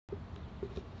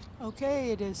Okay,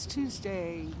 it is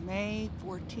Tuesday, May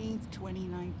 14th,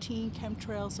 2019.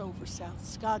 Chemtrails over South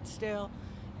Scottsdale,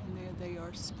 and there they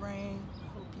are spraying.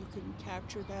 I hope you can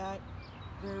capture that.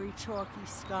 Very chalky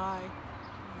sky.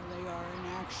 There they are in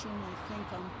action. I think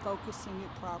I'm focusing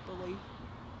it properly.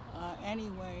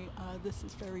 Anyway, this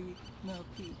is very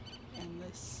milky, and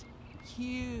this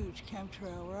huge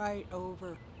chemtrail right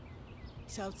over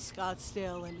South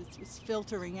Scottsdale, and it's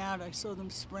filtering out. I saw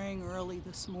them spraying early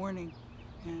this morning,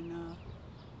 and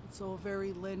it's all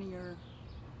very linear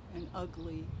and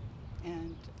ugly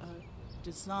and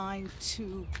designed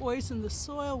to poison the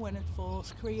soil when it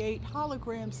falls, create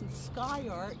holograms and sky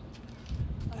art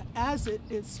as it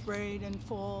is sprayed and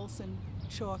falls and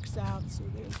chalks out. So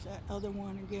there's that other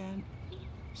one again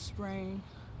spraying,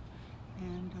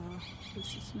 and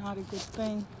this is not a good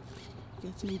thing.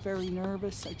 Gets me very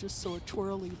nervous. I just saw a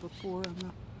twirlie before on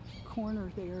the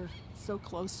corner there, so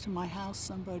close to my house.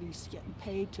 Somebody's getting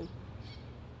paid to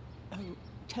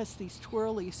test these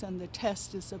twirlies, and the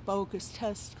test is a bogus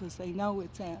test because they know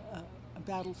it's a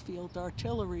battlefield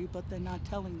artillery, but they're not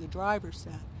telling the drivers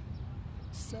that.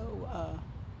 So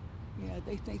yeah,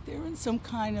 they think they're in some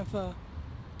kind of a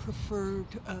preferred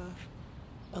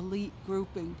elite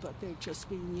grouping, but they're just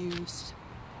being used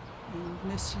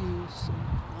and misused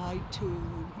and lied to,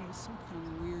 and here's some kind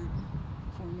of weird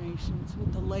formations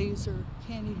with the laser.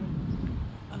 Can't even,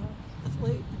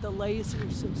 the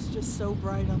lasers, it's just so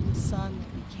bright on the sun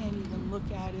that you can't even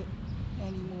look at it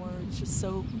anymore. It's just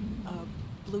so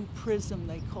blueprism,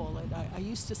 they call it. I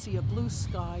used to see a blue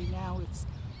sky, now it's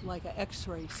like an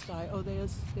x-ray sky. Oh,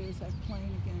 there's that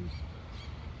plane again.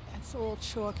 It's all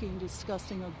chalky and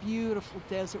disgusting. A beautiful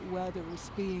desert weather is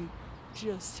being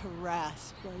just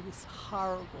harassed by this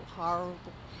horrible, horrible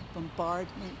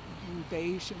bombardment and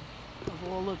invasion of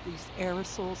all of these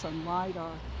aerosols on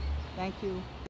LiDAR. Thank you.